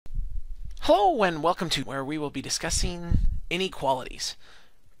Hello and welcome to where we will be discussing inequalities.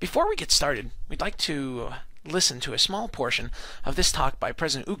 Before we get started, we'd like to listen to a small portion of this talk by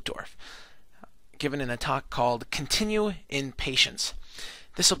President Uchtdorf, given in a talk called Continue in Patience.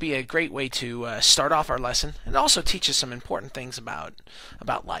 This will be a great way to start off our lesson and also teach us some important things about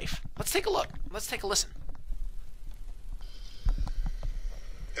life. Let's take a look. Let's take a listen.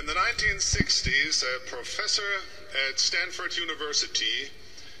 In the 1960s, a professor at Stanford University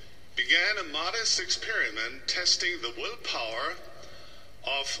began a modest experiment testing the willpower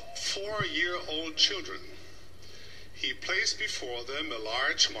of 4-year-old children. He placed before them a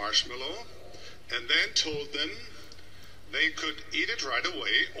large marshmallow and then told them they could eat it right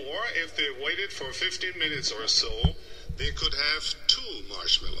away, or if they waited for 15 minutes or so, they could have 2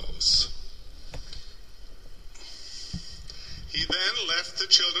 marshmallows. He then left the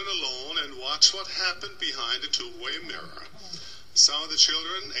children alone and watched what happened behind a two-way mirror. Some of the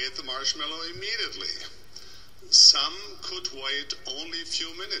children ate the marshmallow immediately. Some could wait only a few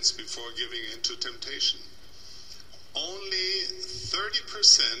minutes before giving in to temptation. Only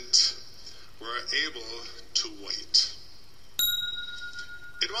 30% were able to wait.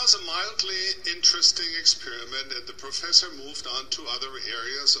 It was a mildly interesting experiment, and the professor moved on to other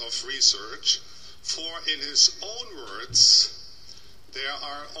areas of research, for in his own words, there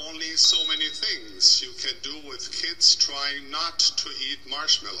are only so many things you can do with kids trying not to eat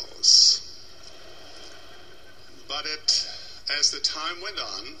marshmallows. But as the time went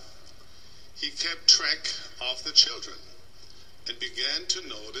on, he kept track of the children and began to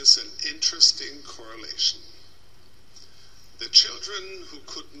notice an interesting correlation. The children who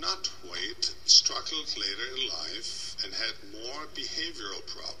could not wait struggled later in life and had more behavioral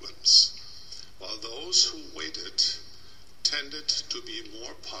problems, while those who waited tended to be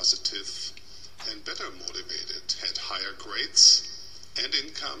more positive and better motivated, had higher grades and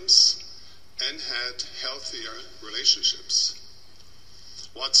incomes, and had healthier relationships.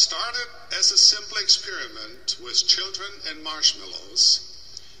 What started as a simple experiment with children and marshmallows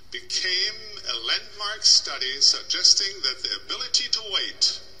became a landmark study suggesting that the ability to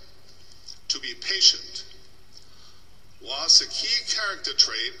wait, to be patient, was a key character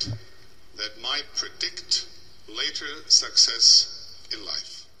trait that might predict later success in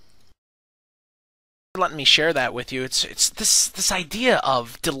life. Letting me share that with you. It's this idea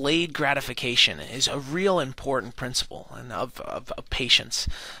of delayed gratification is a real important principle, and of patience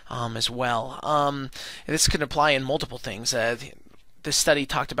as well. This can apply in multiple things. This study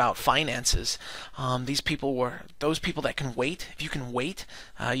talked about finances. Those people that can wait. If you can wait,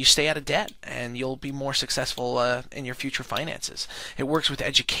 you stay out of debt and you'll be more successful in your future finances. It works with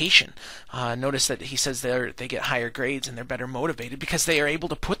education. Notice that he says they get higher grades and they're better motivated because they are able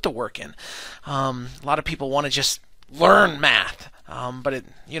to put the work in. A lot of people want to just learn math, but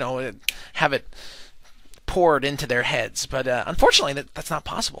have it poured into their heads. But unfortunately, that's not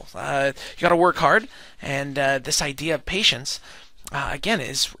possible. You got to work hard, and this idea of patience, again,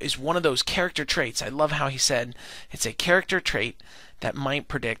 is one of those character traits. I love how he said it's a character trait that might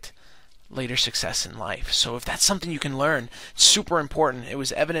predict later success in life. So if that's something you can learn, it's super important. It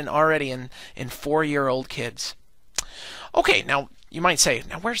was evident already in 4-year-old kids. Okay, now you might say,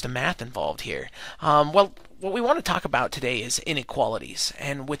 now where's the math involved here? Well, what we want to talk about today is inequalities.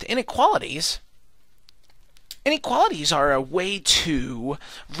 And with inequalities are a way to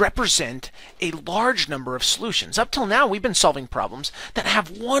represent a large number of solutions. Up till now, we've been solving problems that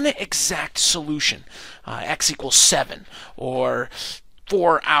have one exact solution. X equals 7, or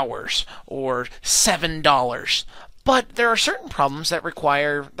 4 hours, or $7. But there are certain problems that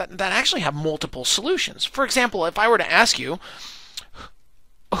require, that actually have multiple solutions. For example, if I were to ask you,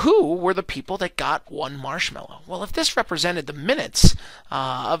 who were the people that got 1 marshmallow? Well, if this represented the minutes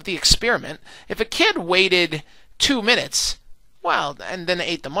of the experiment, if a kid waited 2 minutes, well, and then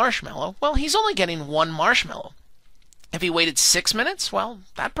ate the marshmallow, well, he's only getting 1 marshmallow. If he waited 6 minutes, well,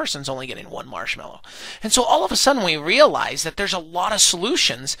 that person's only getting 1 marshmallow. And so all of a sudden we realize that there's a lot of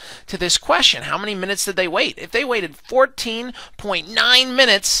solutions to this question. How many minutes did they wait? If they waited 14.9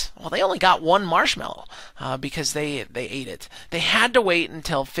 minutes, well, they only got 1 marshmallow because they ate it. They had to wait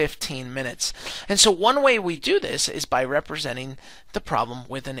until 15 minutes. And so one way we do this is by representing the problem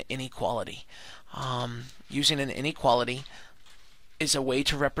with an inequality. Using an inequality is a way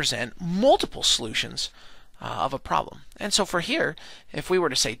to represent multiple solutions of a problem. And so for here, if we were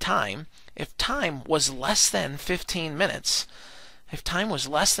to say time, if time was less than 15 minutes,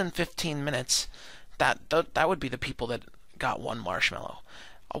 that would be the people that got 1 marshmallow.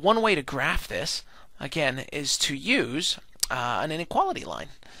 One way to graph this, again, is to use an inequality line.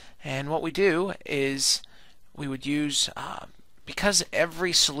 And what we do is we would use because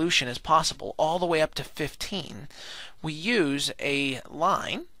every solution is possible all the way up to 15, we use a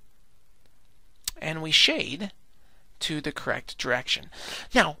line and we shade to the correct direction.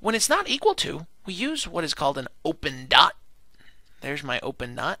 Now, when it's not equal to, we use what is called an open dot. There's my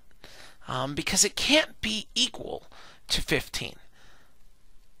open dot, because it can't be equal to 15.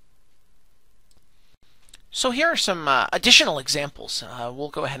 So here are some additional examples. We'll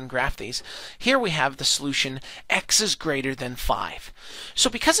go ahead and graph these. Here we have the solution x is greater than 5. So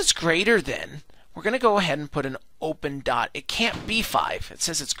because it's greater than, we're going to go ahead and put an open dot. It can't be 5. It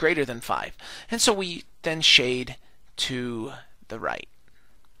says it's greater than 5. And so we then shade to the right.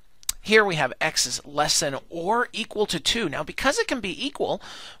 Here we have x is less than or equal to 2. Now because it can be equal,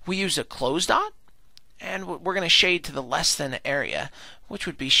 we use a closed dot, and we're going to shade to the less than area, which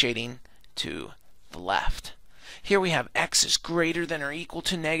would be shading to the left. Here we have x is greater than or equal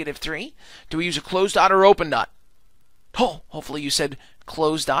to -3. Do we use a closed dot or open dot? Oh, hopefully you said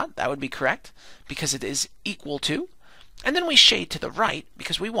closed dot. That would be correct because it is equal to. And then we shade to the right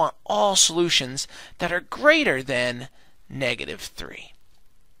because we want all solutions that are greater than -3.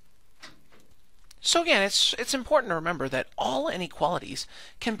 So again, it's important to remember that all inequalities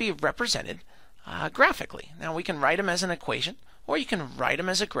can be represented graphically. Now we can write them as an equation, or you can write them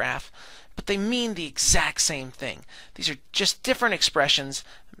as a graph, but they mean the exact same thing. These are just different expressions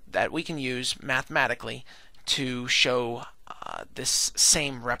that we can use mathematically to show this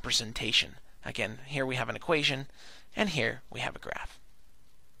same representation. Again, here we have an equation, and here we have a graph.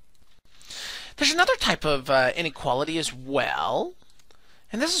 There's another type of inequality as well,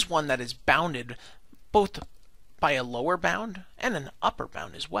 and this is one that is bounded both by a lower bound and an upper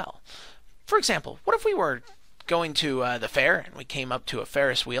bound as well. For example, what if we were going to the fair and we came up to a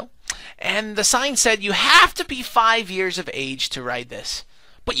Ferris wheel and the sign said you have to be 5 years of age to ride this,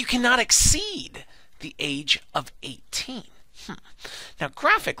 but you cannot exceed the age of 18. Now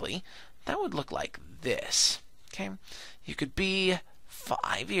graphically, that would look like this. Okay, you could be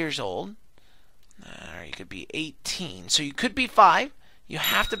 5 years old, or you could be 18. So you could be 5. You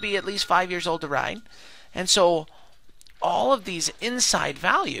have to be at least 5 years old to ride. And so all of these inside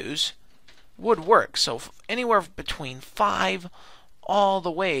values would work. So anywhere between 5 all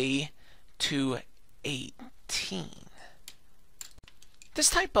the way to 18. This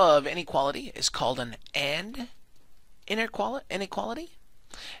type of inequality is called an AND inequality.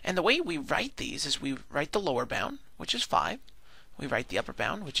 And the way we write these is we write the lower bound, which is 5. We write the upper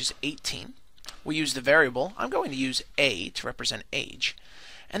bound, which is 18. We use the variable. I'm going to use a to represent age.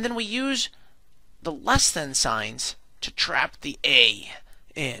 And then we use the less than signs to trap the a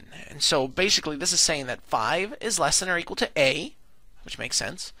in. And so basically this is saying that 5 is less than or equal to a, which makes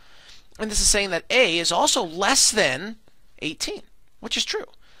sense. And this is saying that a is also less than 18, which is true.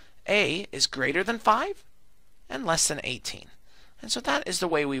 A is greater than 5 and less than 18. And so that is the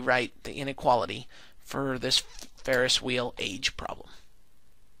way we write the inequality for this Ferris wheel age problem.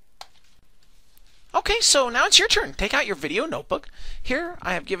 Okay, so now it's your turn. Take out your video notebook. Here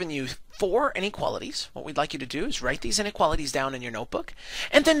I have given you 4 inequalities. What we'd like you to do is write these inequalities down in your notebook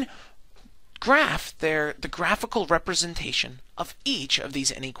and then graph the graphical representation of each of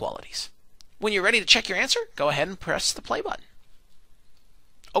these inequalities. When you're ready to check your answer, go ahead and press the play button.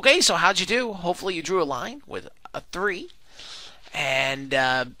 Okay, so how'd you do? Hopefully you drew a line with a 3. And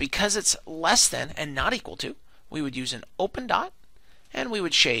because it's less than and not equal to, we would use an open dot and we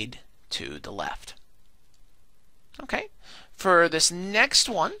would shade to the left. Okay, for this next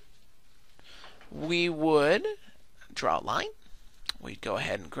one, we would draw a line. We'd go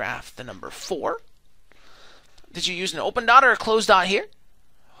ahead and graph the number 4. Did you use an open dot or a closed dot here?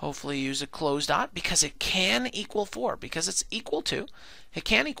 Hopefully you use a closed dot because it can equal 4. Because it's equal to, it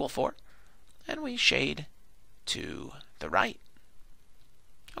can equal 4. And we shade to the right.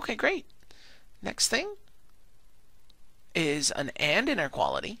 Okay, great. Next thing is an AND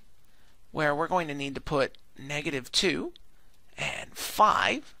inequality where we're going to need to put -2 and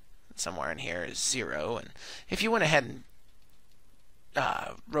 5. Somewhere in here is 0. And if you went ahead and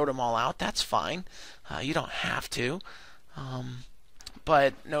wrote them all out, that's fine. You don't have to.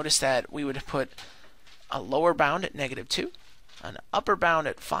 But notice that we would put a lower bound at -2, an upper bound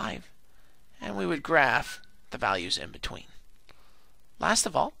at 5, and we would graph the values in between. Last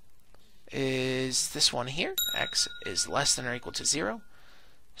of all is this one here. X is less than or equal to 0.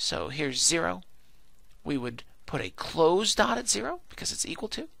 So here's 0. We would put a closed dot at 0 because it's equal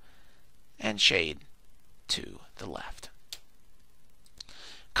to, and shade to the left.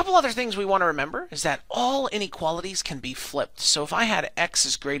 A couple other things we want to remember is that all inequalities can be flipped. So if I had x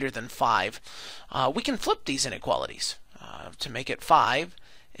is greater than 5, we can flip these inequalities to make it 5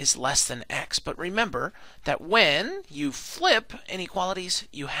 is less than x. But remember that when you flip inequalities,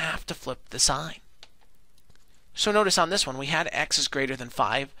 you have to flip the sign. So notice on this one, we had x is greater than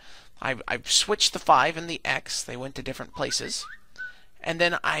 5. I've switched the 5 and the x. They went to different places. And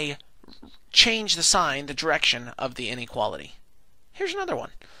then I changed the sign, the direction of the inequality. Here's another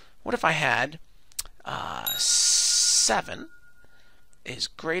one. What if I had 7 is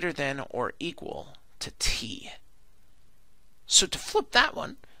greater than or equal to t? So to flip that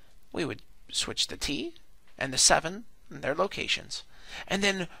one, we would switch the t and the 7 and their locations. And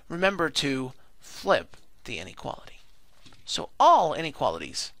then remember to flip the inequality. So all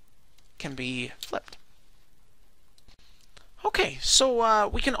inequalities can be flipped. Okay, so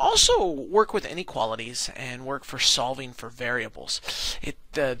we can also work with inequalities and work for solving for variables.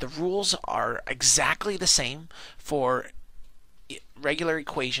 The rules are exactly the same for regular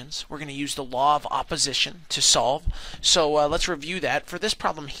equations. We're going to use the law of opposition to solve. So let's review that. For this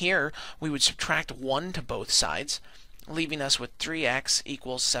problem here, we would subtract 1 to both sides, leaving us with 3x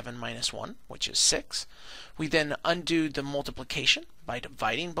equals 7 minus 1, which is 6. We then undo the multiplication by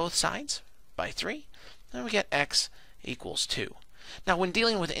dividing both sides by 3, and we get x equals 2. Now when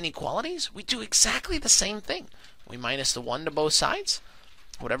dealing with inequalities, we do exactly the same thing. We minus the 1 to both sides.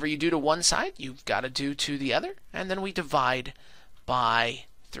 Whatever you do to one side, you've got to do to the other, and then we divide by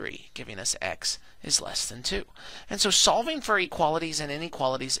 3, giving us x is less than 2. And so solving for equalities and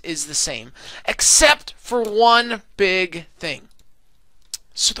inequalities is the same, except for one big thing.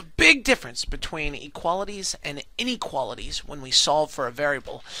 So the big difference between equalities and inequalities when we solve for a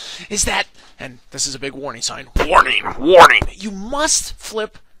variable is that, and this is a big warning sign, warning, warning, you must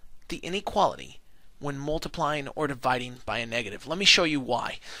flip the inequality when multiplying or dividing by a negative. Let me show you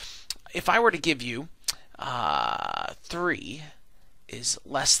why. If I were to give you 3 is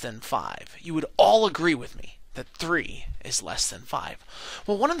less than 5, you would all agree with me that 3 is less than 5.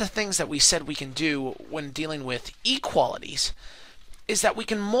 Well, one of the things that we said we can do when dealing with equalities is that we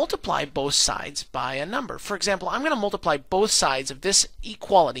can multiply both sides by a number. For example, I'm going to multiply both sides of this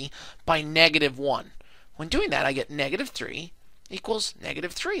equality by -1. When doing that, I get -3 equals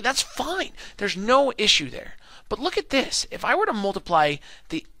 -3. That's fine. There's no issue there. But look at this. If I were to multiply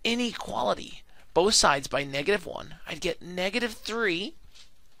the inequality, both sides, by -1, I'd get -3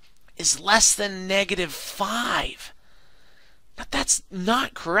 is less than -5. But that's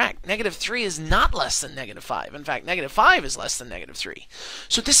not correct. -3 is not less than -5. In fact, -5 is less than -3.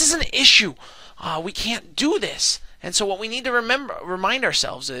 So this is an issue. We can't do this. And so what we need to remind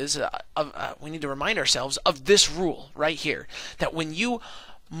ourselves is of this rule right here, that when you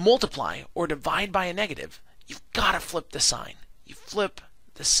multiply or divide by a negative, you've got to flip the sign. You flip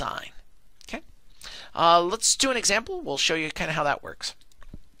the sign. Okay. Let's do an example. We'll show you kind of how that works.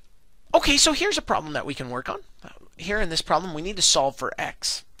 Okay, so here's a problem that we can work on. Here in this problem, we need to solve for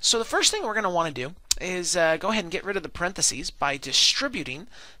x. So the first thing we're going to want to do is go ahead and get rid of the parentheses by distributing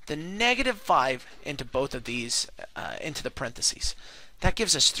the -5 into both of these, into the parentheses. That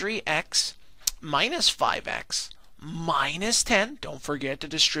gives us 3x minus 5x minus 10, don't forget to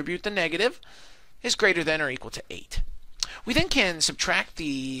distribute the negative, is greater than or equal to 8. We then can subtract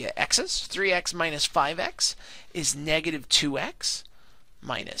the x's. 3x minus 5x is -2x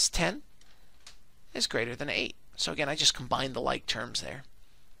minus 10 is greater than 8. So again, I just combined the like terms there.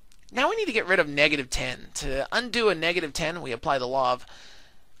 Now we need to get rid of -10. To undo a -10, we apply the law of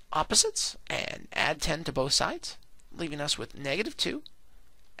opposites and add 10 to both sides, leaving us with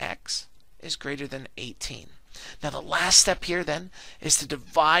 -2x is greater than 18. Now the last step here then is to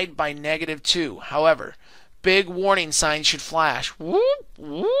divide by -2. However, big warning sign should flash. Whoop,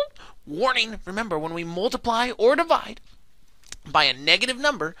 whoop. Warning, remember, when we multiply or divide by a negative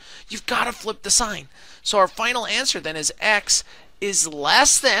number, you've got to flip the sign. So our final answer then is x is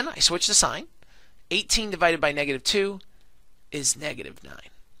less than, I switch the sign, 18 divided by -2 is -9.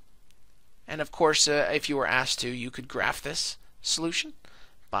 And of course, if you were asked to, you could graph this solution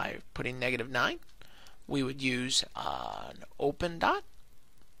by putting -9. We would use an open dot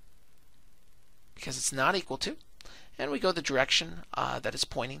because it's not equal to, and we go the direction that it's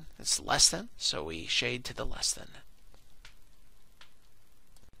pointing. It's less than, so we shade to the less than.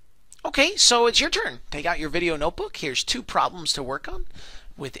 Okay, so it's your turn. Take out your video notebook. Here's 2 problems to work on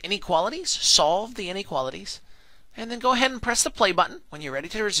with inequalities. Solve the inequalities. And then go ahead and press the play button when you're ready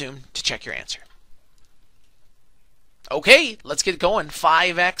to resume to check your answer. Okay, let's get going.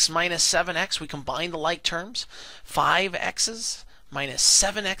 5x minus 7x. We combine the like terms. 5x's minus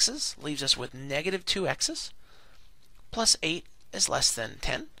 7x's leaves us with -2x's. Plus 8 is less than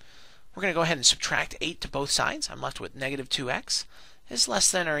 10. We're going to go ahead and subtract 8 to both sides. I'm left with -2x. Is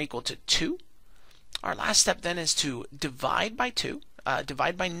less than or equal to 2. Our last step then is to divide by 2.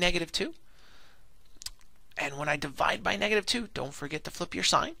 divide by -2. And when I divide by -2, don't forget to flip your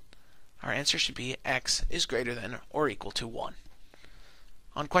sign. Our answer should be x is greater than or equal to 1.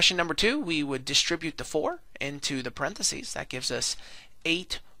 On question number 2, we would distribute the 4 into the parentheses. That gives us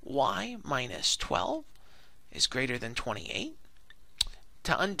 8y minus 12 is greater than 28.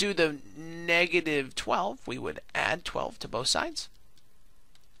 To undo the -12, we would add 12 to both sides.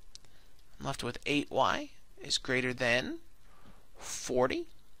 I'm left with 8y is greater than 40.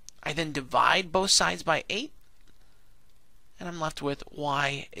 I then divide both sides by 8, and I'm left with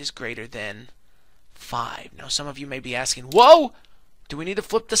y is greater than 5. Now some of you may be asking, whoa, do we need to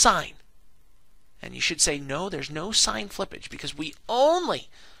flip the sign? And you should say, no, there's no sign flippage, because we only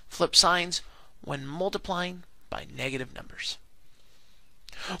flip signs when multiplying by negative numbers.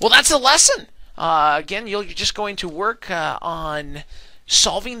 Well, that's the lesson. Again, you're just going to work on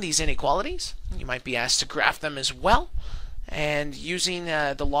solving these inequalities. You might be asked to graph them as well, and using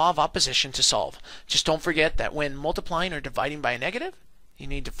the law of opposition to solve. Just don't forget that when multiplying or dividing by a negative, you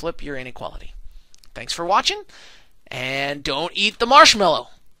need to flip your inequality. Thanks for watching, and don't eat the marshmallow.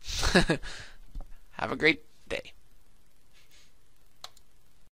 Have a great